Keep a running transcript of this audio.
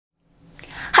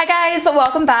guys,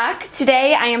 welcome back.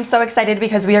 Today I am so excited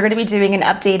because we are going to be doing an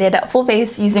updated full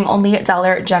face using only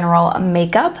Dollar General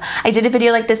makeup. I did a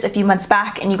video like this a few months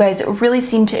back and you guys really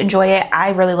seemed to enjoy it.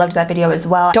 I really loved that video as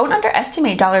well. Don't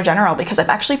underestimate Dollar General because I've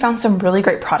actually found some really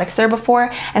great products there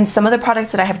before, and some of the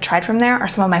products that I have tried from there are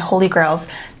some of my holy grails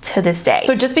to this day.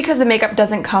 So just because the makeup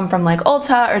doesn't come from like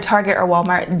Ulta or Target or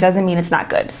Walmart doesn't mean it's not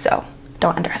good, so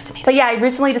don't underestimate it. But yeah, I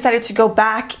recently decided to go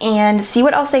back and see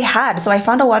what else they had. So I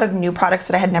found a lot of new products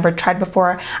that I had never tried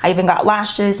before. I even got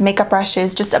lashes, makeup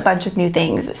brushes, just a bunch of new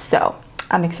things. So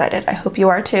I'm excited. I hope you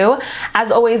are too.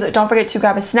 As always, don't forget to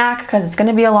grab a snack because it's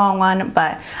gonna be a long one,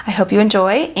 but I hope you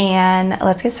enjoy and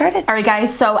let's get started. All right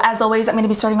guys, so as always, I'm gonna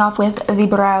be starting off with the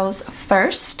brows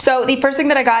first. So the first thing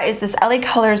that I got is this LA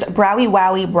Colors Browy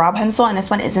Wowie Brow Pencil, and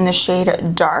this one is in the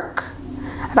shade Dark.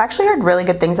 I've actually heard really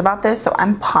good things about this, so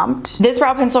I'm pumped. This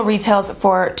brow pencil retails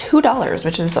for $2,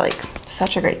 which is like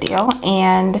such a great deal.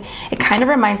 And it kind of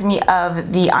reminds me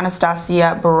of the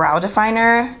Anastasia Brow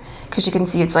Definer because you can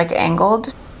see it's like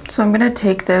angled. So I'm gonna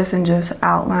take this and just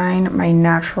outline my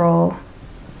natural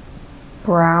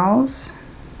brows.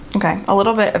 Okay, a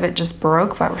little bit of it just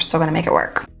broke, but we're still gonna make it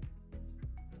work.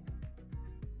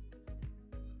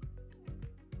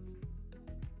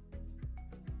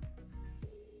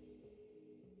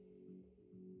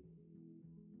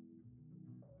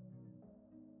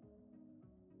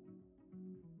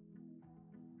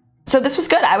 So this was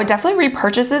good. I would definitely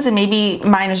repurchase this, and maybe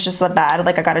mine is just bad,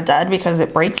 like I got a dud because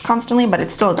it breaks constantly, but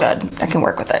it's still good. I can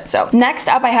work with it. So next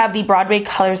up I have the Broadway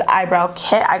Colors Eyebrow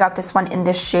Kit. I got this one in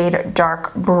the shade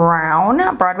Dark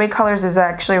Brown. Broadway Colors is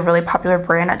actually a really popular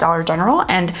brand at Dollar General,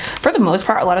 and for the most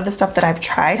part, a lot of the stuff that I've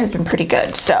tried has been pretty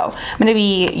good. So I'm gonna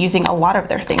be using a lot of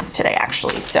their things today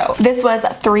actually. So this was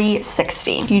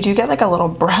 $3.60. You do get like a little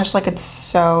brush, like it's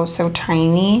so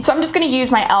tiny. So I'm just gonna use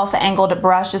my e.l.f. angled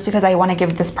brush just because I wanna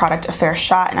give this product a fair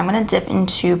shot, and I'm going to dip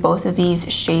into both of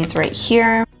these shades right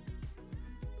here.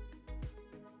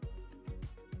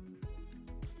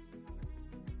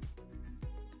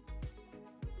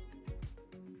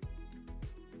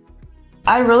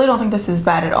 I really don't think this is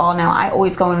bad at all. Now I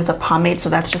always go in with a pomade, so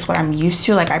that's just what I'm used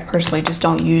to. Like I personally just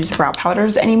don't use brow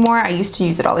powders anymore. I used to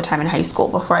use it all the time in high school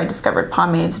before I discovered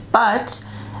pomades, but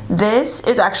this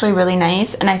is actually really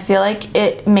nice, and I feel like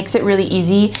it makes it really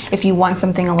easy if you want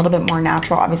something a little bit more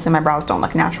natural. Obviously my brows don't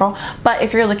look natural, but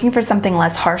if you're looking for something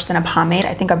less harsh than a pomade,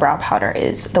 I think a brow powder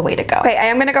is the way to go. Okay, I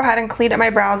am gonna go ahead and clean up my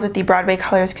brows with the Broadway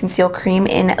Colors Conceal Cream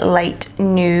in Light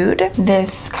Nude.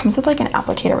 This comes with like an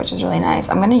applicator, which is really nice.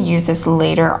 I'm gonna use this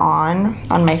later on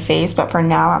my face, but for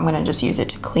now I'm gonna just use it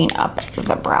to clean up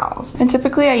the brows. And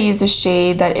typically I use a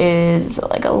shade that is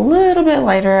like a little bit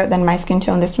lighter than my skin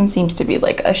tone. This one seems to be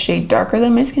like a shade darker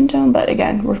than my skin tone, but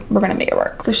again, we're gonna make it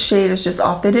work. The shade is just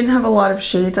off. They didn't have a lot of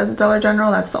shades at the Dollar General.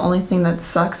 That's the only thing that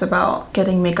sucks about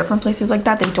getting makeup from places like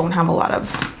that. They don't have a lot of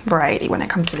variety when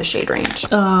it comes to the shade range.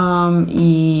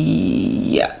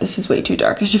 Yeah, this is way too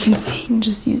dark, as you can see. I'm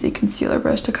just use a concealer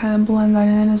brush to kind of blend that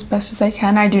in as best as I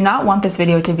can. I do not want this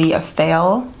video to be a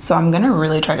fail, so I'm gonna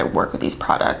really try to work with these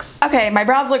products. Okay, my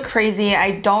brows look crazy.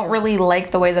 I don't really like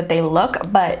the way that they look,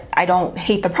 but I don't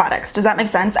hate the products. Does that make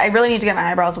sense? I really need to get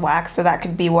my eyebrows waxed, so that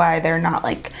could be why they're not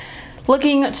like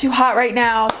looking too hot right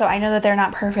now. So I know that they're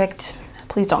not perfect.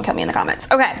 Please don't kill me in the comments.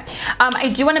 Okay, I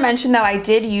do want to mention though, I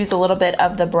did use a little bit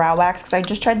of the brow wax because I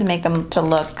just tried to make them to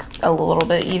look a little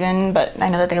bit even, but I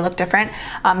know that they look different.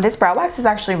 This brow wax is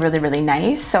actually really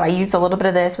nice. So I used a little bit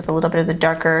of this with a little bit of the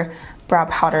darker brow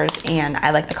powders, and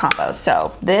I like the combo.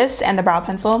 So this and the brow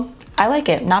pencil, I like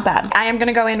it, not bad. I am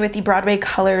gonna go in with the Broadway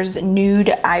Colors Nude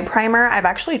Eye Primer. I've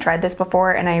actually tried this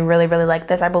before and I really like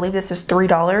this. I believe this is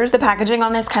 $3. The packaging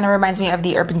on this kind of reminds me of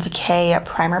the Urban Decay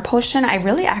Primer Potion. I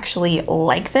really actually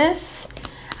like this.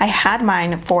 I had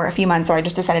mine for a few months, so I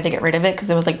just decided to get rid of it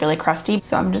because it was like really crusty.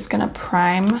 So I'm just gonna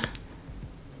prime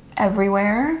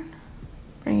everywhere,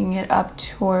 bringing it up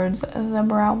towards the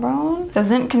brow bone.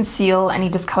 Doesn't conceal any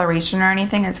discoloration or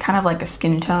anything. It's kind of like a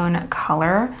skin tone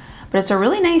color, but it's a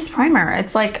really nice primer.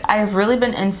 It's like, I've really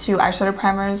been into eyeshadow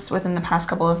primers within the past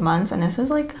couple of months, and this is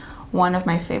like one of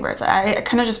my favorites. I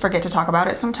kind of just forget to talk about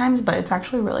it sometimes, but it's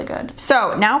actually really good.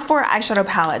 So now for eyeshadow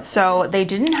palettes. So they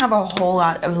didn't have a whole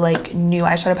lot of like new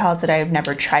eyeshadow palettes that I've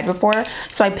never tried before.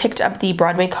 So I picked up the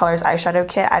Broadway Colors eyeshadow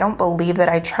kit. I don't believe that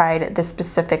I tried this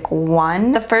specific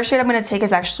one. The first shade I'm gonna take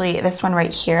is actually this one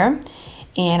right here.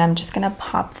 And I'm just gonna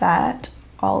pop that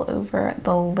all over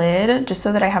the lid just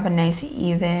so that I have a nice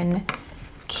even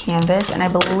canvas. And I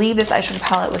believe this eyeshadow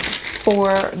palette was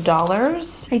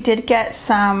 $4. I did get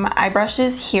some eye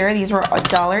brushes here. These were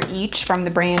 $1 each from the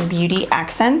brand Beauty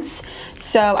Accents.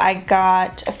 So I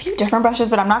got a few different brushes,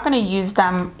 but I'm not going to use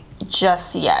them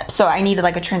just yet. So I needed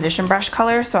like a transition brush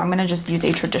color, so I'm gonna just use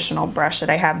a traditional brush that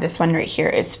I have. This one right here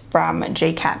is from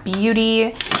JCat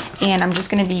Beauty, and I'm just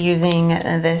gonna be using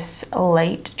this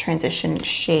light transition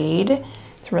shade.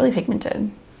 It's really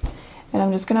pigmented. And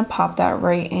I'm just gonna pop that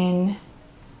right in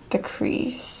the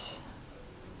crease.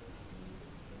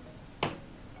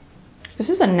 This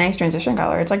is a nice transition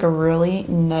color. It's like a really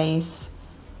nice,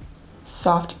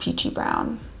 soft peachy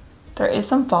brown. There is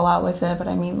some fallout with it, but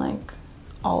I mean like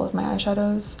all of my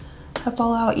eyeshadows have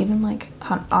fallout, even like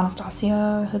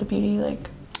Anastasia, Huda Beauty, like.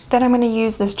 Then I'm gonna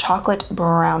use this chocolate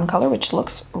brown color, which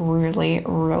looks really,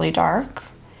 really dark.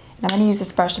 And I'm gonna use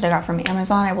this brush that I got from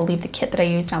Amazon. I will leave the kit that I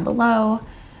use down below.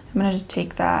 I'm gonna just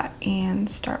take that and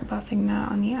start buffing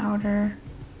that on the outer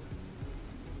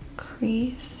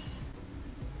crease.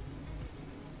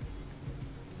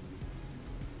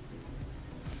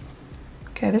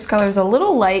 Okay, this color is a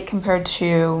little light compared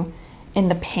to in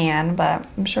the pan, but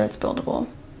I'm sure it's buildable.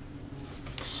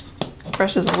 This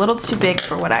brush is a little too big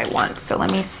for what I want, so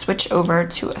let me switch over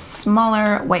to a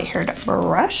smaller white-haired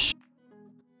brush.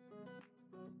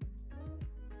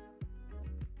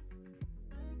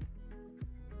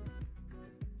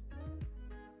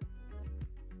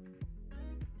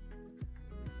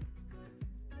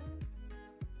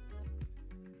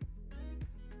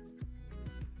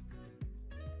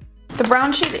 The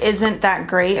brown shade isn't that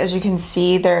great. As you can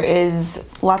see, there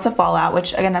is lots of fallout,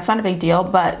 which again, that's not a big deal,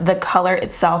 but the color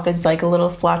itself is like a little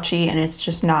splotchy and it's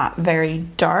just not very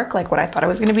dark like what I thought it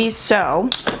was gonna be. So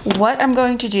what I'm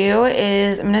going to do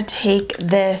is I'm gonna take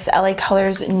this LA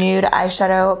Colors nude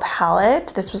eyeshadow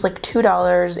palette. This was like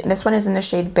 $2, and this one is in the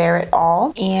shade Bare It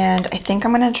All. And I think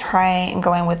I'm gonna try and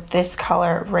go in with this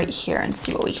color right here and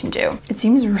see what we can do. It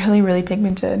seems really, really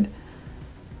pigmented.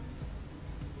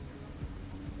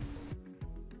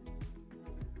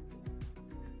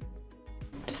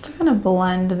 Just to kind of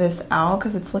blend this out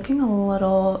because it's looking a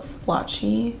little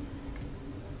splotchy.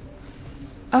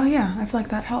 Oh yeah, I feel like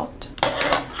that helped.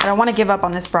 I don't want to give up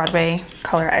on this Broadway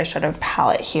color eyeshadow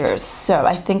palette here. So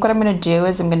I think what I'm going to do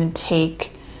is I'm going to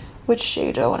take, which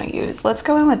shade do I want to use? Let's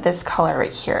go in with this color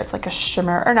right here. It's like a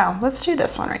shimmer, or no, let's do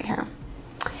this one right here.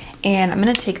 And I'm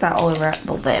going to take that all over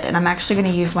the lid. And I'm actually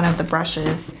going to use one of the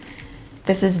brushes.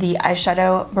 This is the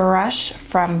eyeshadow brush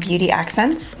from Beauty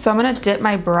Accents. So I'm gonna dip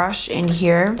my brush in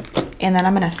here and then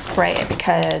I'm gonna spray it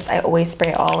because I always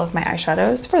spray all of my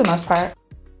eyeshadows for the most part.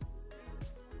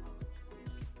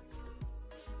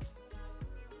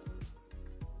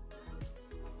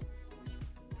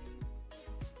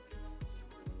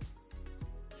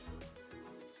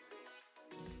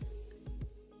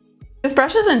 This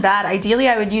brush isn't bad. Ideally,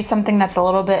 I would use something that's a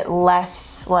little bit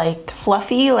less like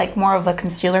fluffy, like more of a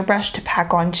concealer brush to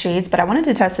pack on shades, but I wanted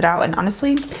to test it out and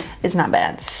honestly, it's not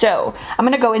bad. So I'm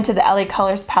gonna go into the LA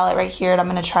Colors palette right here and I'm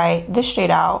gonna try this shade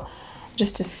out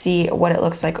just to see what it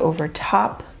looks like over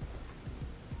top.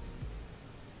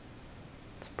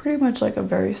 It's pretty much like a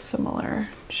very similar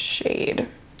shade.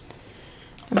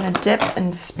 I'm gonna dip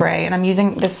and spray, and I'm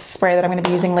using this spray that I'm gonna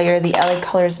be using later, the LA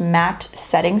Colors Matte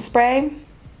Setting Spray.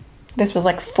 This was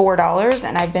like $4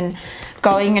 and I've been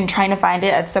going and trying to find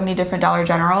it at so many different Dollar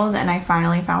Generals and I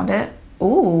finally found it.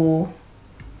 Ooh,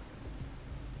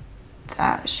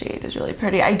 that shade is really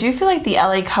pretty. I do feel like the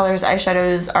LA Colors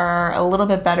eyeshadows are a little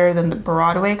bit better than the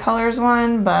Broadway Colors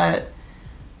one, but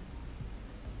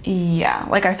yeah,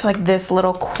 like I feel like this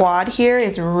little quad here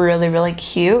is really, really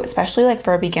cute, especially like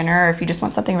for a beginner or if you just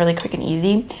want something really quick and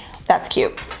easy. That's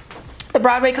cute. The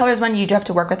Broadway Colors one, you do have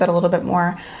to work with it a little bit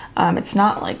more. It's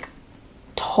not like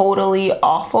totally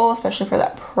awful, especially for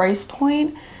that price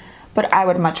point, but I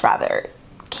would much rather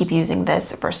keep using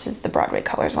this versus the Broadway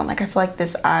Colors one. Like I feel like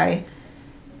this eye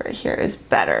right here is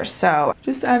better. So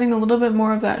just adding a little bit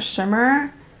more of that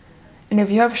shimmer, and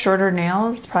if you have shorter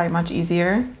nails, it's probably much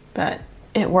easier, but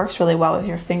it works really well with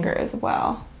your finger as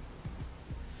well.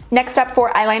 Next up for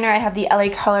eyeliner, I have the LA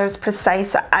Colors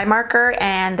Precise Eye Marker,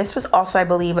 and this was also, I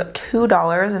believe,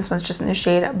 $2. This one's just in the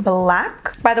shade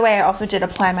Black. By the way, I also did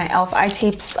apply my e.l.f. eye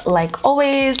tapes like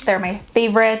always. They're my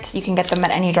favorite. You can get them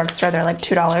at any drugstore. They're like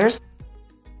 $2.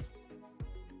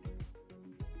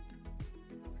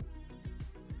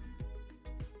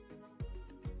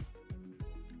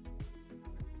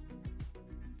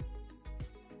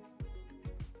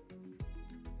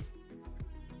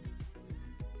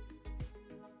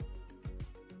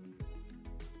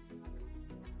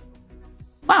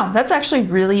 Wow, that's actually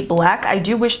really black. I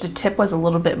do wish the tip was a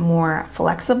little bit more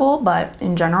flexible, but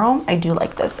in general, I do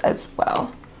like this as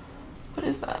well. What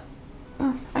is that?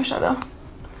 Oh, eyeshadow.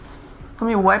 Let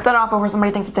me wipe that off before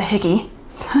somebody thinks it's a hickey.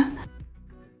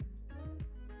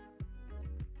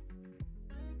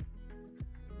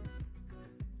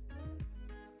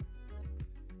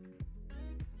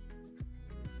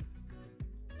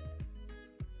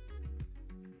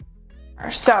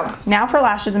 So now for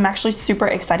lashes, I'm actually super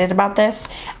excited about this.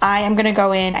 I am gonna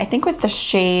go in, I think with the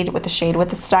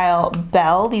style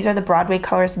Belle. These are the Broadway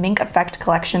Colors Mink Effect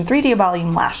Collection 3D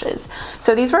volume lashes.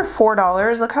 So these were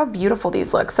 $4. Look how beautiful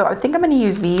these look. So I think I'm gonna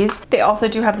use these. They also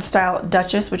do have the style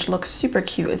Duchess, which looks super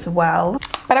cute as well.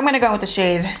 But I'm gonna go with the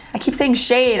shade. I keep saying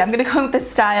shade. I'm gonna go with the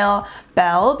style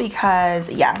Belle because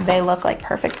yeah, they look like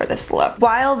perfect for this look.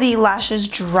 While the lashes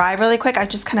dry really quick, I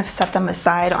just kind of set them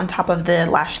aside on top of the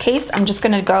lash case. I'm just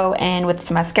gonna go in with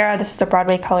some mascara. This is the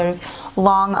Broadway Colors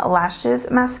Long Lashes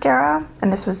Mascara,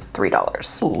 and this was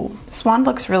 $3. Ooh, this wand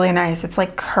looks really nice. It's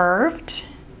like curved,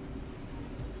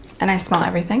 and I smell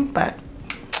everything, but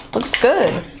looks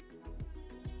good.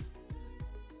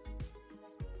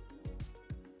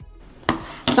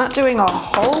 It's not doing a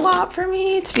whole lot for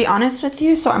me, to be honest with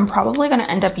you, so I'm probably gonna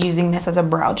end up using this as a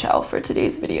brow gel for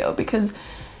today's video because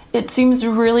it seems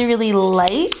really, really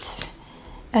light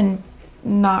and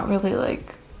not really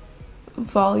like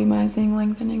volumizing,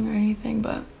 lengthening or anything,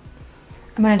 but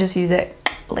I'm gonna just use it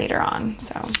later on,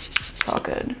 so it's all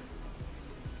good.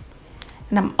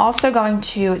 And I'm also going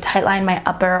to tightline my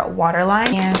upper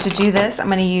waterline. And to do this, I'm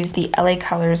gonna use the LA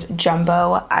Colors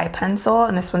Jumbo Eye Pencil,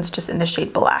 and this one's just in the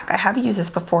shade Black. I have used this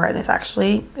before and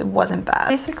it wasn't bad.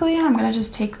 Basically, I'm gonna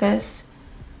just take this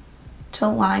to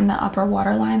line the upper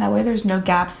waterline. That way there's no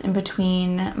gaps in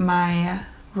between my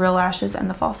real lashes and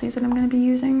the falsies that I'm gonna be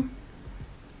using.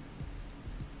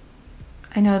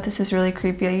 I know this is really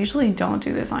creepy. I usually don't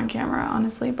do this on camera,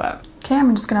 honestly, but okay,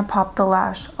 I'm just gonna pop the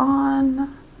lash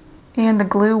on. And the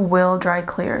glue will dry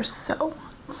clear, so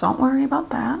don't worry about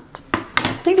that.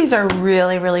 I think these are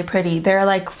really, really pretty. They're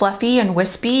like fluffy and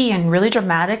wispy and really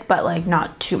dramatic, but like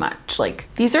not too much.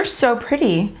 Like these are so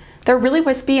pretty. They're really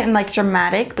wispy and like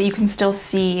dramatic, but you can still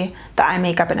see the eye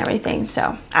makeup and everything.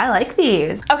 So I like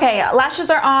these. Okay, lashes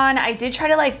are on. I did try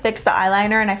to like fix the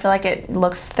eyeliner and I feel like it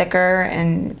looks thicker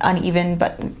and uneven,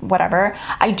 but whatever.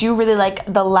 I do really like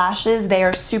the lashes. They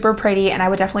are super pretty and I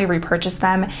would definitely repurchase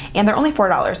them. And they're only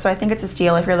 $4. So I think it's a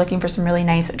steal if you're looking for some really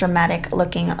nice dramatic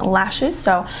looking lashes.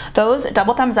 So those,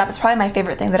 double thumbs up. It's probably my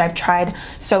favorite thing that I've tried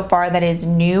so far that is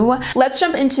new. Let's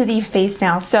jump into the face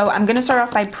now. So I'm gonna start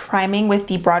off by priming with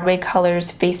the Broadway Colors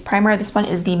Face Primer. This one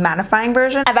is the mattifying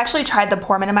version. I've actually tried the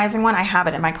pore minimizing one. I have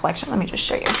it in my collection. Let me just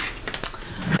show you.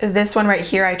 This one right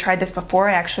here, I tried this before.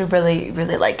 I actually really,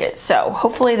 really like it. So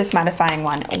hopefully this mattifying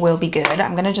one will be good.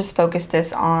 I'm gonna just focus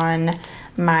this on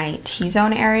my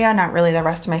T-zone area, not really the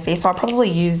rest of my face. So I'll probably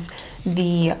use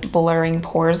the blurring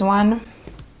pores one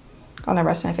on the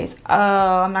rest of my face.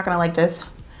 Oh, I'm not gonna like this.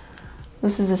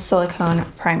 This is a silicone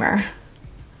primer.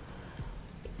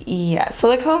 Yeah,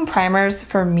 silicone primers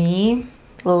for me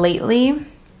lately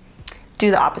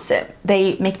do the opposite.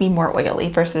 They make me more oily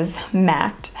versus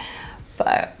matte.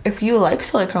 But if you like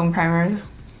silicone primers,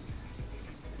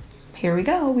 here we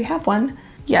go, we have one.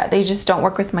 Yeah, they just don't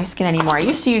work with my skin anymore. I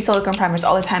used to use silicone primers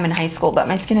all the time in high school, but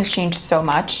my skin has changed so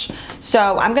much.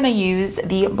 So I'm gonna use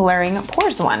the blurring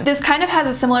pores one. This kind of has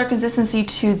a similar consistency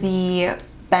to the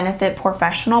Benefit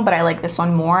Professional, but I like this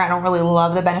one more. I don't really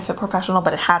love the Benefit Professional,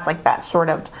 but it has like that sort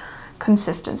of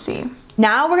consistency.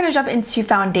 Now we're gonna jump into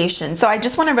foundation. So I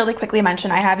just wanna really quickly mention,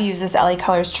 I have used this LA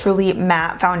Colors Truly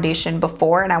Matte Foundation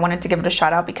before, and I wanted to give it a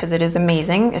shout out because it is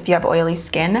amazing. If you have oily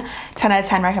skin, 10 out of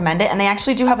 10 recommend it. And they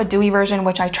actually do have a dewy version,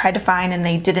 which I tried to find and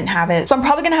they didn't have it. So I'm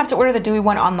probably gonna have to order the dewy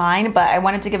one online, but I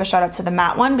wanted to give a shout out to the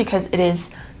matte one because it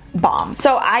is bomb.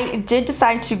 So I did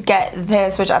decide to get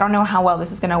this, which I don't know how well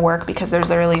this is gonna work because there's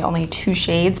literally only 2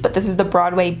 shades, but this is the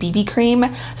Broadway BB Cream.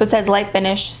 So it says light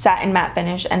finish, satin matte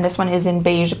finish, and this one is in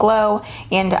beige glow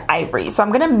and ivory. So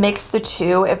I'm gonna mix the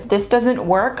two. If this doesn't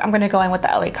work, I'm gonna go in with the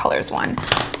LA Colors one.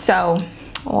 So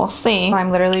we'll see. I'm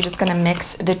literally just gonna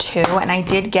mix the two, and I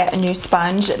did get a new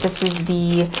sponge. This is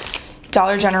the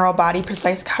Dollar General Body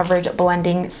Precise Coverage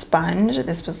Blending Sponge.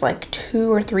 This was like $2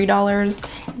 or $3.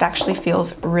 It actually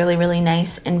feels really, really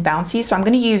nice and bouncy. So I'm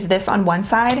gonna use this on one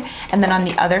side, and then on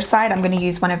the other side, I'm gonna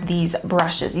use one of these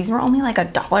brushes. These were only like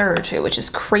 $1 or $2, which is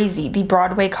crazy. The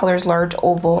Broadway Colors Large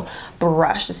Oval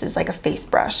Brush. This is like a face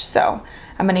brush. So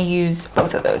I'm gonna use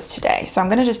both of those today. So I'm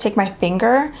gonna just take my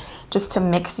finger just to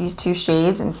mix these 2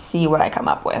 shades and see what I come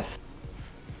up with.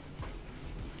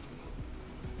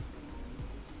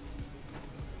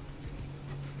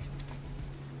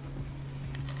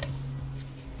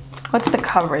 What's the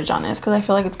coverage on this? Because I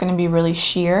feel like it's going to be really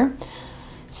sheer.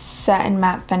 Satin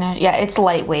matte finish. Yeah, it's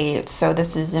lightweight, so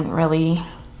this isn't really...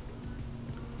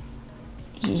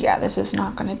 Yeah, this is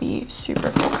not going to be super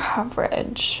full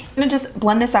coverage. I'm going to just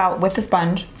blend this out with the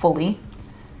sponge fully.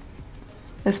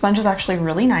 The sponge is actually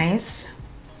really nice.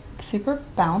 Super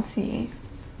bouncy.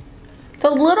 It's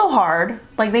a little hard.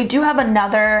 Like, they do have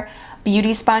another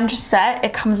beauty sponge set.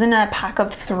 It comes in a pack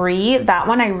of 3. That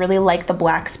one I really like the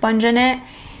black sponge in it.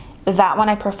 That one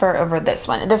I prefer over this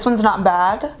one. This one's not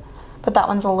bad, but that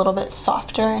one's a little bit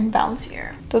softer and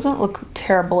bouncier. Doesn't look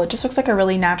terrible. It just looks like a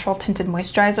really natural tinted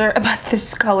moisturizer, but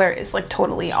this color is like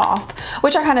totally off,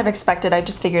 which I kind of expected. I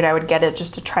just figured I would get it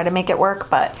just to try to make it work,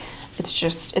 but it's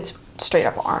straight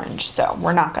up orange. So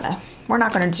we're not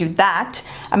gonna do that.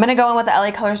 I'm gonna go in with the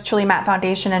LA Colors Truly Matte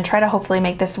Foundation and try to hopefully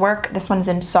make this work. This one's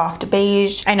in soft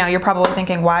beige. I know you're probably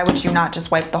thinking, why would you not just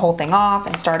wipe the whole thing off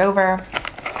and start over?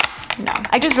 No,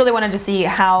 I just really wanted to see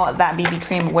how that BB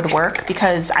cream would work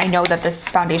because I know that this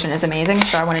foundation is amazing.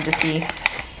 So I wanted to see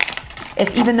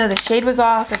if, even though the shade was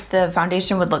off, if the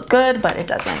foundation would look good, but it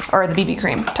doesn't. Or the BB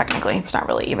cream, technically. It's not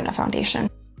really even a foundation.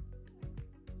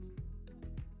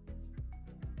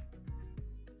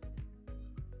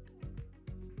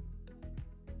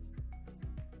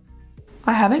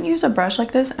 I haven't used a brush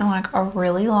like this in like a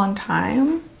really long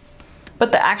time.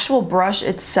 But the actual brush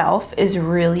itself is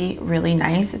really, really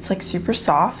nice. It's like super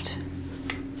soft.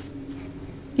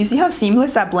 You see how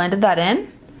seamless that blended that in?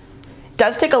 It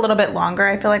does take a little bit longer,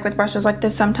 I feel like, with brushes like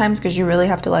this sometimes because you really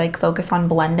have to like focus on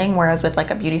blending, whereas with like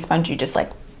a beauty sponge, you just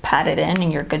like pat it in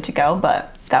and you're good to go,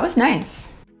 but that was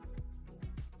nice.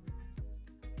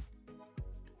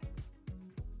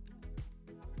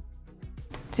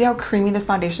 See how creamy this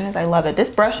foundation is? I love it. This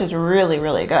brush is really,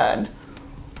 really good.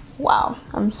 Wow,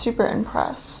 I'm super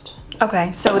impressed.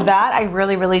 Okay, so that I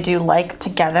really, really do like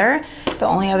together. The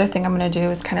only other thing I'm gonna do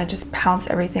is kind of just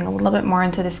pounce everything a little bit more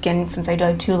into the skin since I do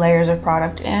have 2 layers of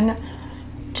product in,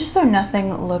 just so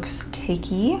nothing looks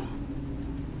cakey.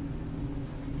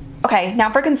 Okay, now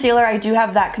for concealer, I do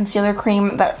have that concealer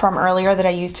cream from earlier that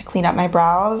I used to clean up my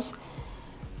brows.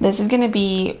 This is gonna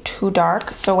be too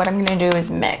dark, so what I'm gonna do is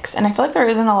mix. And I feel like there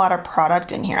isn't a lot of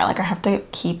product in here. Like I have to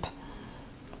keep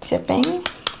tipping.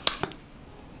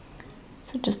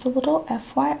 So just a little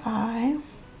FYI.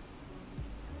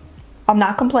 I'm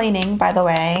not complaining, by the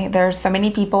way. There's so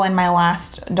many people in my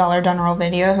last Dollar General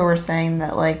video who were saying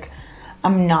that like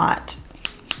I'm not,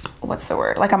 what's the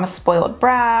word? Like I'm a spoiled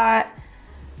brat.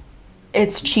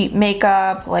 It's cheap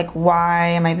makeup. Like why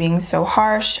am I being so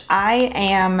harsh? I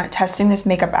am testing this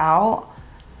makeup out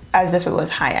as if it was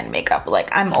high-end makeup. Like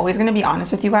I'm always gonna be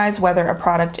honest with you guys, whether a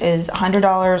product is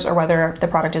 $100 or whether the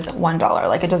product is $1.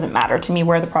 Like it doesn't matter to me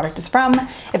where the product is from.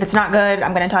 If it's not good,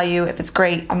 I'm gonna tell you. If it's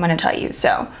great, I'm gonna tell you.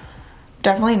 So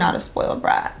definitely not a spoiled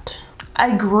brat.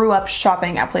 I grew up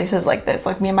shopping at places like this.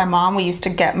 Like me and my mom, we used to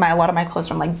get a lot of my clothes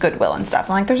from like Goodwill and stuff.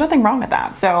 And like there's nothing wrong with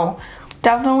that. So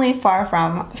definitely far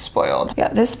from spoiled. Yeah,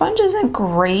 this sponge isn't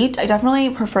great. I definitely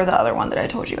prefer the other one that I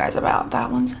told you guys about.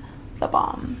 That one's the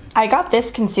bomb. I got this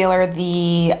concealer,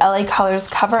 the LA Colors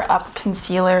Cover Up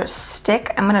Concealer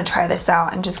Stick. I'm gonna try this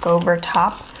out and just go over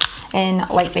top in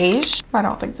light beige. I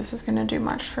don't think this is gonna do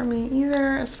much for me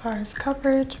either as far as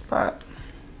coverage, but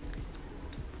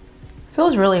it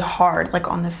feels really hard like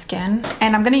on the skin.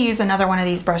 And I'm gonna use another one of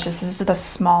these brushes. This is the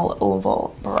small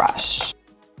oval brush.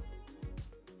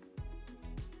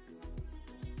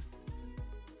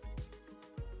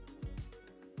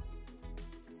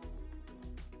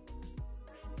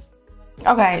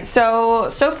 Okay,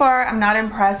 so far I'm not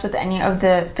impressed with any of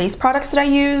the face products that I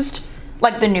used,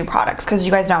 like the new products, because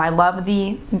you guys know I love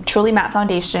the Truly Matte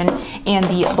Foundation and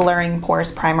the Blurring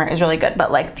Pores Primer is really good,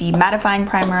 but like the mattifying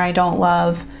primer I don't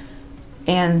love,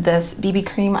 and this BB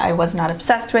cream I was not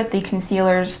obsessed with. The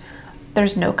concealers,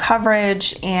 there's no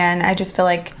coverage, and I just feel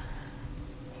like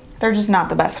they're just not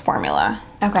the best formula.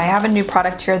 Okay, I have a new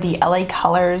product here, the LA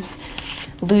Colors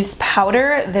Loose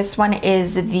Powder. This one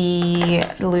is the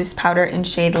loose powder in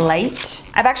shade Light.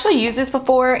 I've actually used this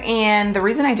before, and the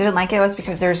reason I didn't like it was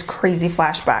because there's crazy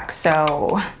flashback,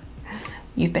 so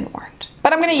you've been warned.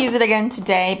 But I'm gonna use it again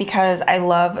today because I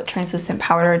love translucent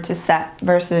powder to set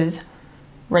versus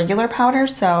regular powder,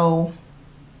 so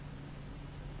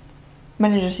I'm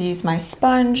gonna just use my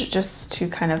sponge just to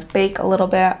kind of bake a little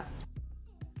bit.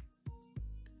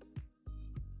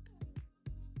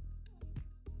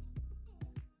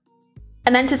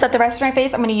 And then to set the rest of my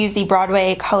face, I'm gonna use the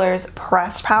Broadway Colors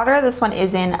Pressed Powder. This one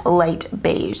is in light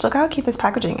beige. Look how cute this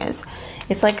packaging is.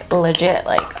 It's like legit,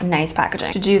 like nice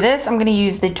packaging. To do this, I'm gonna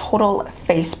use the Total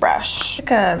Face Brush.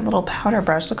 Like a little powder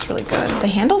brush, looks really good. The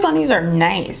handles on these are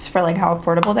nice for like how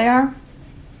affordable they are.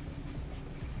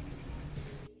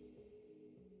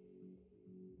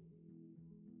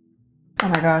 Oh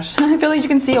my gosh, I feel like you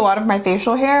can see a lot of my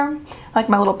facial hair, like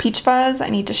my little peach fuzz. I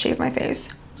need to shave my face.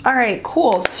 All right,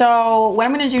 cool. So what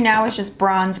I'm gonna do now is just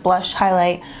bronze, blush,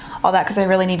 highlight, all that, because I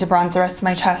really need to bronze the rest of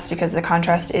my chest because the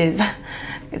contrast is,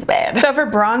 it's bad. So for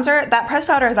bronzer, that pressed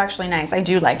powder is actually nice. I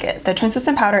do like it. The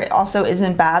translucent powder also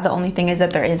isn't bad. The only thing is that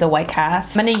there is a white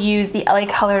cast. I'm gonna use the LA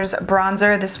Colors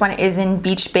bronzer. This one is in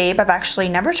Beach Babe. I've actually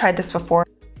never tried this before.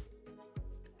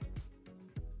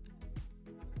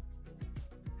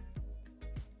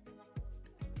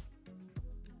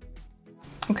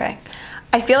 Okay,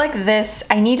 I feel like this,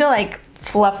 I need to like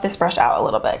fluff this brush out a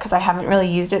little bit because I haven't really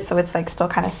used it, so it's like still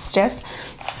kind of stiff.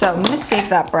 So I'm gonna save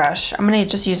that brush. I'm gonna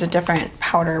just use a different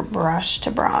powder brush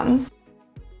to bronze.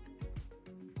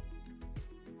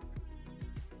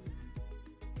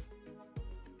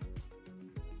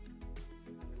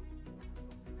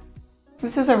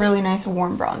 This is a really nice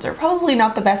warm bronzer. Probably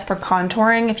not the best for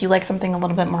contouring if you like something a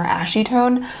little bit more ashy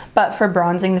tone, but for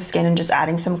bronzing the skin and just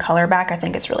adding some color back, I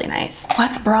think it's really nice.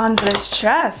 Let's bronze this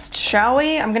chest, shall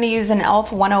we? I'm gonna use an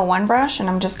e.l.f. 101 brush and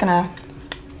I'm just gonna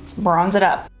bronze it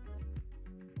up.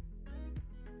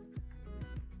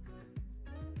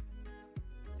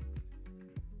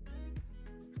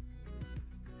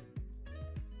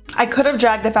 I could have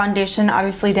dragged the foundation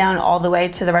obviously down all the way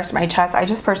to the rest of my chest. I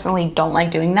just personally don't like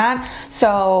doing that.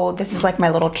 So this is like my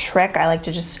little trick. I like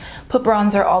to just put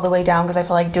bronzer all the way down because I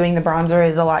feel like doing the bronzer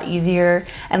is a lot easier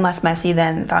and less messy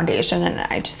than foundation. And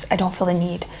I don't feel the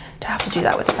need to have to do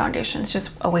that with the foundation. It's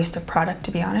just a waste of product,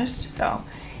 to be honest. So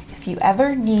if you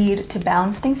ever need to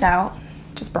balance things out,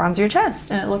 just bronze your chest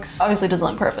and it looks, obviously doesn't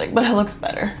look perfect, but it looks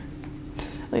better.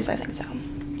 At least I think so.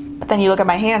 But then you look at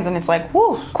my hands and it's like,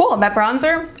 whoo, cool. That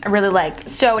bronzer, I really like.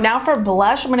 So now for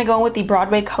blush, I'm gonna go in with the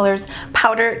Broadway Colors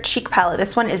Powder Cheek Palette.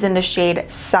 This one is in the shade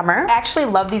Summer. I actually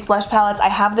love these blush palettes. I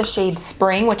have the shade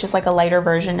Spring, which is like a lighter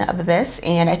version of this.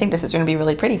 And I think this is gonna be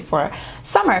really pretty for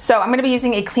summer. So I'm gonna be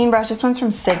using a clean brush. This one's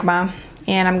from Sigma.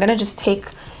 And I'm gonna just take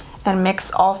and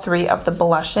mix all three of the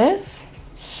blushes.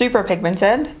 Super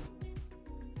pigmented.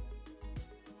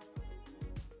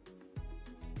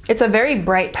 It's a very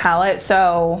bright palette,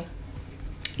 so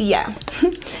yeah.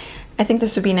 I think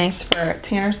this would be nice for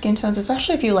tanner skin tones,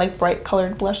 especially if you like bright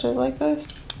colored blushes like this.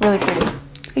 Really pretty.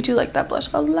 I do like that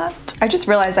blush a lot. I just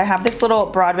realized I have this little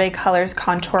Broadway Colors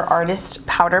Contour Artist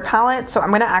Powder Palette, so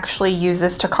I'm gonna actually use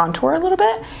this to contour a little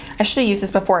bit. I should have used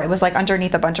this before. It was like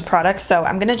underneath a bunch of products, so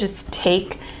I'm gonna just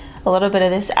take a little bit of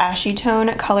this ashy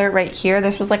tone color right here.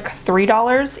 This was like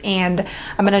 $3, and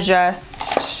I'm gonna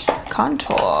just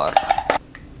contour.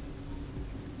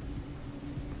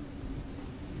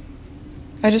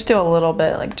 I just do a little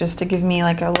bit, like just to give me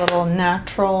like a little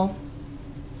natural,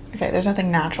 okay, there's nothing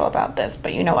natural about this,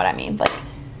 but you know what I mean, like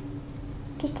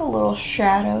just a little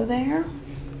shadow there.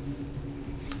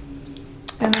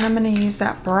 And then I'm gonna use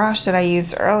that brush that I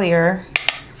used earlier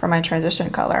for my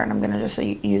transition color, and I'm gonna just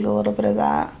use a little bit of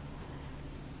that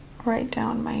right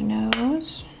down my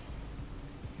nose,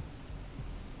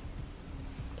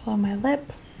 below my lip.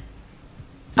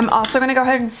 I'm also gonna go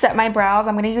ahead and set my brows.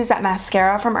 I'm gonna use that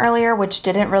mascara from earlier, which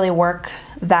didn't really work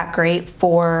that great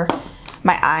for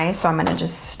my eyes, so I'm gonna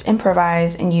just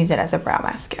improvise and use it as a brow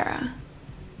mascara.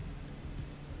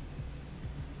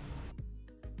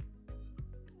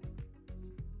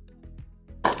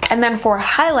 And then for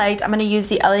highlight, I'm gonna use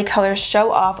the LA Colors Show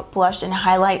Off Blush and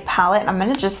Highlight Palette. I'm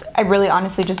gonna I really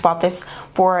honestly just bought this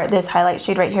for this highlight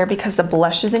shade right here because the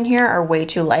blushes in here are way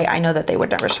too light. I know that they would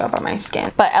never show up on my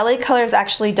skin. But LA Colors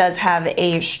actually does have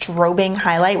a strobing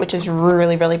highlight, which is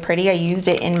really, really pretty. I used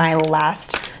it in my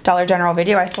last Dollar General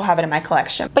video. I still have it in my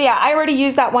collection. But yeah, I already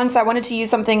used that one, so I wanted to use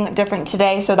something different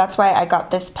today, so that's why I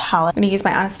got this palette. I'm gonna use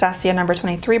my Anastasia number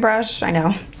 23 brush. I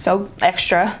know, so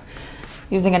extra.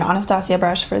 Using an Anastasia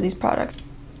brush for these products.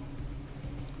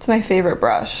 It's my favorite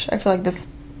brush. I feel like this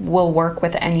will work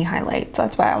with any highlight, so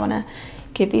that's why I wanna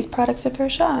give these products a fair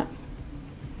shot.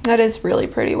 That is really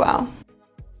pretty, wow.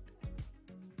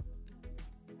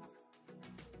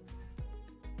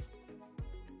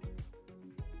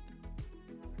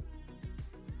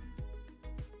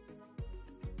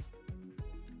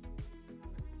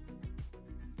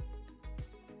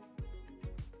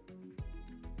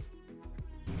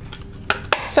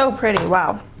 So pretty,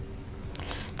 wow.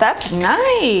 That's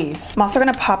nice. I'm also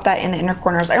gonna pop that in the inner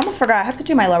corners. I almost forgot, I have to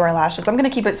do my lower lashes. I'm gonna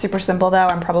keep it super simple though.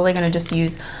 I'm probably gonna just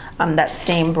use that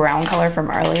same brown color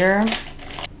from earlier.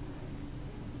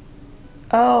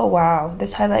 Oh wow,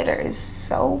 this highlighter is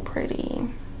so pretty.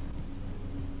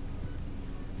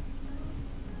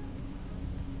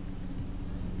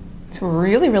 It's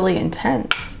really, really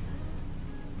intense.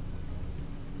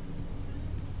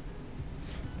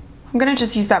 I'm gonna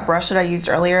just use that brush that I used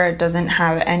earlier. It doesn't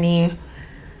have any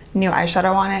new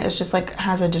eyeshadow on it. It's just like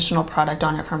has additional product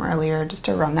on it from earlier, just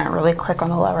to run that really quick on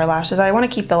the lower lashes. I want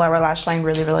to keep the lower lash line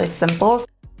really, really simple.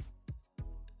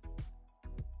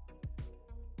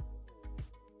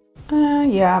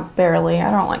 Yeah, barely. I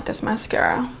don't like this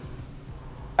mascara.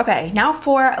 Okay, now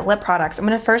for lip products. I'm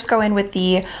gonna first go in with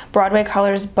the Broadway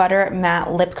Colors Butter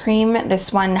Matte Lip Cream.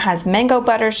 This one has mango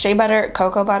butter, shea butter,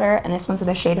 cocoa butter, and this one's in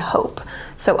the shade Hope.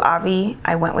 So Avi,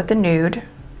 I went with the nude.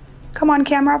 Come on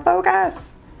camera,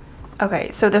 focus.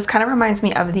 Okay, so this kind of reminds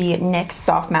me of the NYX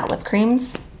Soft Matte Lip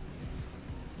Creams.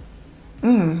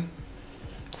 It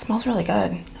smells really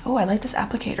good. Oh, I like this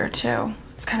applicator too.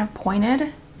 It's kind of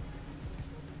pointed.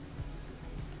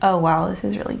 Oh wow, this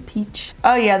is really peach.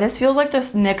 Oh yeah, this feels like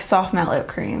this NYX Soft Matte Lip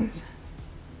Creams.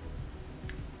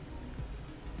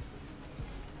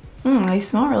 They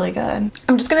smell really good.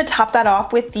 I'm just gonna top that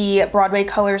off with the Broadway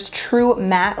Colors True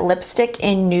Matte Lipstick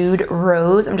in Nude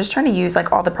Rose. I'm just trying to use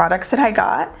like all the products that I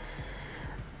got.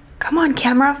 Come on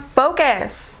camera,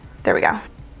 focus. There we go.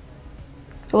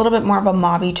 It's a little bit more of a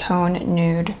mauve tone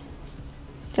nude.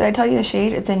 Did I tell you the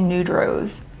shade? It's in Nude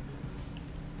Rose.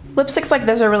 Lipsticks like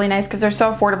this are really nice because they're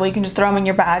so affordable. You can just throw them in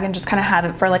your bag and just kind of have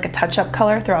it for like a touch-up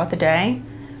color throughout the day.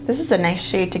 This is a nice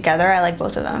shade together. I like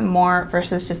both of them more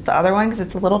versus just the other one because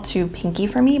it's a little too pinky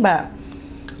for me, but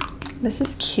this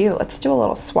is cute. Let's do a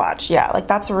little swatch. Yeah, like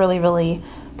that's really, really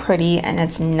pretty and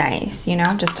it's nice, you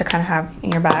know, just to kind of have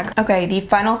in your bag. Okay, the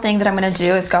final thing that I'm gonna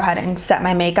do is go ahead and set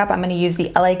my makeup. I'm gonna use the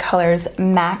LA Colors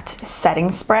Matte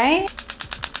Setting Spray.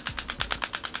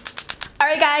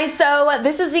 Alright guys, so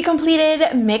this is the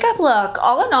completed makeup look.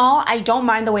 All in all, I don't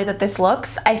mind the way that this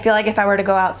looks. I feel like if I were to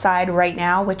go outside right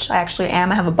now, which I actually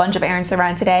am, I have a bunch of errands to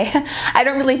run today, I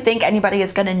don't really think anybody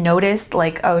is gonna notice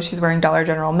like, oh, she's wearing Dollar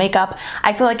General makeup.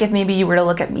 I feel like if maybe you were to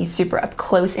look at me super up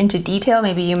close into detail,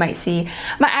 maybe you might see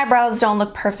my eyebrows don't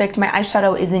look perfect, my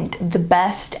eyeshadow isn't the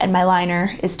best, and my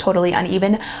liner is totally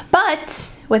uneven.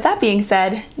 But with that being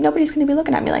said, nobody's gonna be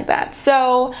looking at me like that.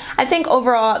 So I think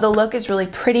overall the look is really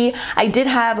pretty. I did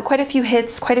have quite a few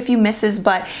hits, quite a few misses,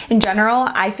 but in general,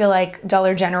 I feel like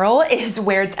Dollar General is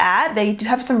where it's at. They do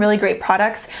have some really great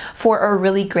products for a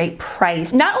really great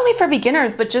price. Not only for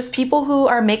beginners, but just people who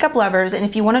are makeup lovers. And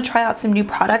if you wanna try out some new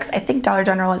products, I think Dollar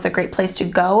General is a great place to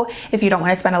go if you don't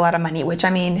wanna spend a lot of money, which I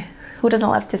mean, who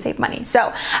doesn't love to save money? So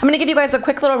I'm gonna give you guys a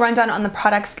quick little rundown on the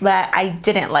products that I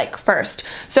didn't like first.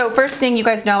 So first thing, you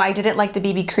guys know I didn't like the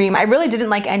BB cream. I really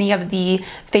didn't like any of the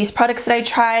face products that I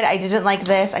tried. I didn't like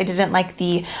this. I didn't like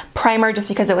the primer just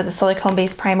because it was a silicone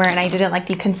based primer, and I didn't like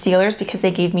the concealers because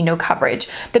they gave me no coverage.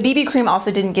 The BB cream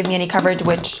also didn't give me any coverage,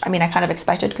 which I mean I kind of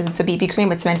expected because it's a BB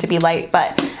cream, it's meant to be light,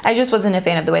 but I just wasn't a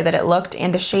fan of the way that it looked,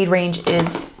 and the shade range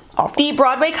is off. The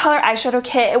Broadway Color eyeshadow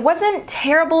kit, it wasn't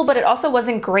terrible, but it also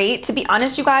wasn't great. To be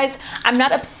honest, you guys, I'm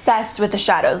not obsessed with the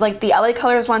shadows. Like the LA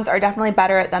Colors ones are definitely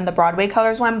better than the Broadway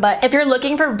Colors one, but if you're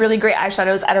looking for really great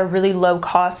eyeshadows at a really low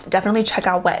cost, definitely check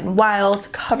out Wet n Wild,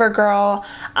 CoverGirl.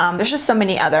 There's just so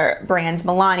many other brands,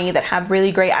 Milani, that have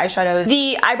really great eyeshadows.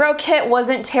 The eyebrow kit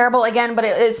wasn't terrible again, but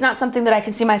it's not something that I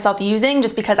can see myself using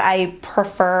just because I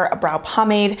prefer a brow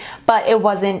pomade, but it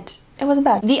wasn't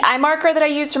bad. The eye marker that I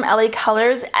used from LA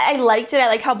Colors, I liked it. I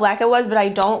like how black it was, but I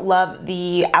don't love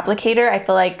the applicator. I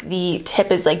feel like the tip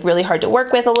is like really hard to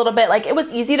work with a little bit. Like it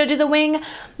was easy to do the wing,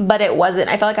 but it wasn't.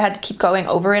 I felt like I had to keep going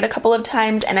over it a couple of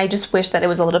times, and I just wish that it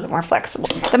was a little bit more flexible.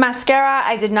 The mascara,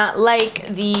 I did not like.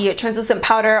 The translucent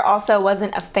powder, also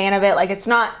wasn't a fan of it. Like it's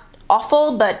not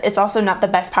awful, but it's also not the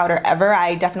best powder ever.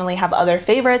 I definitely have other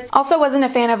favorites. Also wasn't a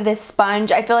fan of this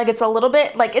sponge. I feel like it's a little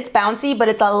bit, like it's bouncy, but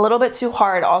it's a little bit too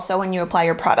hard also when you apply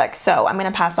your product. So I'm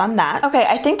gonna pass on that. Okay,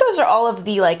 I think those are all of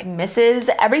the like misses.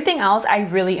 Everything else I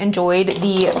really enjoyed.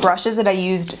 The brushes that I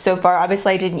used so far,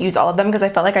 obviously I didn't use all of them because I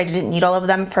felt like I didn't need all of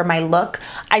them for my look.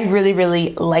 I really,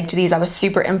 really liked these. I was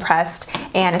super impressed,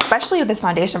 and especially with this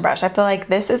foundation brush. I feel like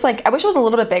this is like, I wish it was a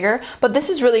little bit bigger, but this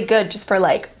is really good just for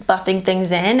like buffing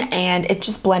things in, and it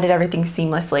just blended everything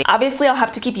seamlessly. Obviously, I'll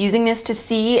have to keep using this to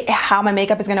see how my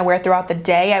makeup is gonna wear throughout the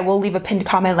day. I will leave a pinned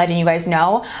comment letting you guys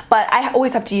know, but I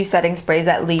always have to use setting sprays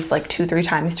at least like 2-3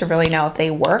 times to really know if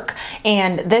they work.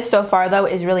 And this so far though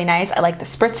is really nice. I like the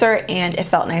spritzer and it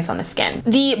felt nice on the skin.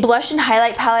 The blush and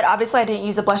highlight palette, obviously I didn't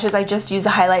use the blushes, I just used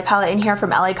the highlight palette in here from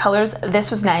LA Colors.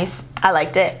 This was nice, I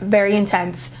liked it, very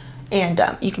intense. And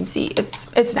you can see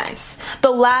it's nice.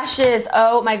 The lashes,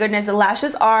 oh my goodness, the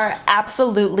lashes are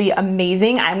absolutely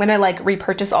amazing. I'm gonna like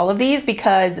repurchase all of these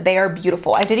because they are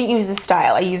beautiful. I didn't use this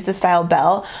style, I used the style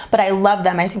Belle, but I love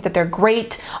them. I think that they're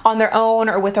great on their own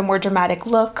or with a more dramatic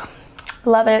look.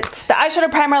 Love it. The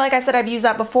eyeshadow primer, like I said, I've used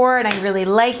that before and I really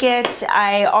like it.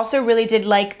 I also really did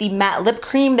like the matte lip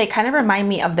cream. They kind of remind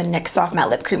me of the NYX Soft Matte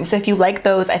Lip Cream. So if you like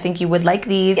those, I think you would like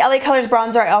these. The LA Colors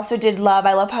bronzer I also did love.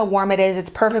 I love how warm it is.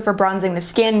 It's perfect for bronzing the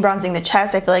skin, bronzing the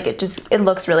chest. I feel like it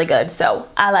looks really good. So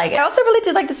I like it. I also really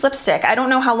did like this lipstick. I don't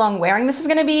know how long wearing this is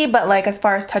gonna be, but like as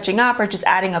far as touching up or just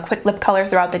adding a quick lip color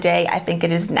throughout the day, I think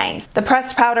it is nice. The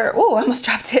pressed powder, oh, I almost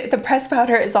dropped it. The pressed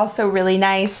powder is also really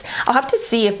nice. I'll have to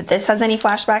see if this has any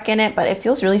flashback in it, but it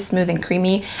feels really smooth and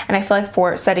creamy, and I feel like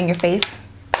for setting your face,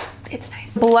 it's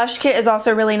nice. Blush kit is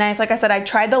also really nice. Like I said, I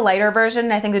tried the lighter version.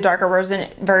 I think the darker version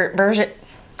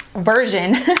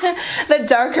the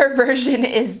darker version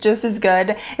is just as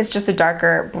good. It's just a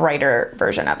darker, brighter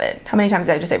version of it. How many times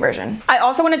did I just say version? I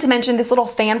also wanted to mention this little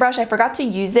fan brush. I forgot to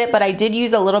use it, but I did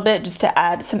use a little bit just to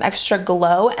add some extra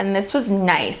glow, and this was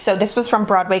nice. So this was from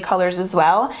Broadway Colors as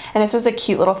well, and this was a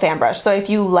cute little fan brush. So if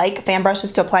you like fan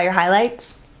brushes to apply your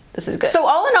highlights, this is good. So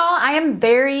all in all, I am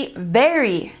very,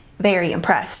 very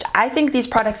impressed. I think these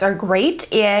products are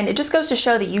great, and it just goes to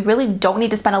show that you really don't need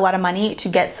to spend a lot of money to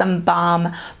get some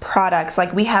bomb products.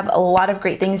 Like, we have a lot of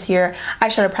great things here: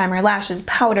 eyeshadow primer, lashes,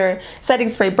 powder, setting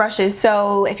spray, brushes.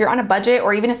 So if you're on a budget,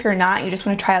 or even if you're not, you just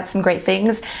want to try out some great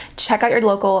things, check out your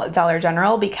local Dollar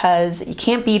General, because you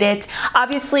can't beat it.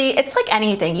 Obviously, it's like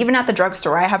anything. Even at the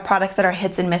drugstore, I have products that are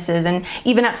hits and misses, and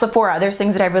even at Sephora, there's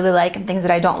things that I really like and things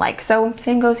that I don't like. So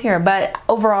same goes here. But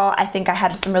overall, I think I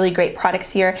had some really great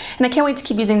products here, and I can't wait to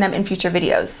keep using them in future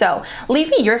videos. So leave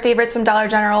me your favorites from Dollar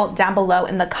General down below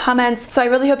in the comments. So I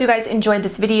really hope you guys enjoyed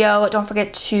this video. Don't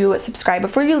forget to subscribe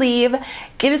before you leave.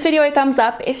 Give this video a thumbs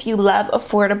up if you love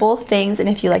affordable things and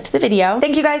if you liked the video.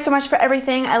 Thank you guys so much for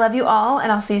everything. I love you all,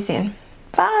 and I'll see you soon.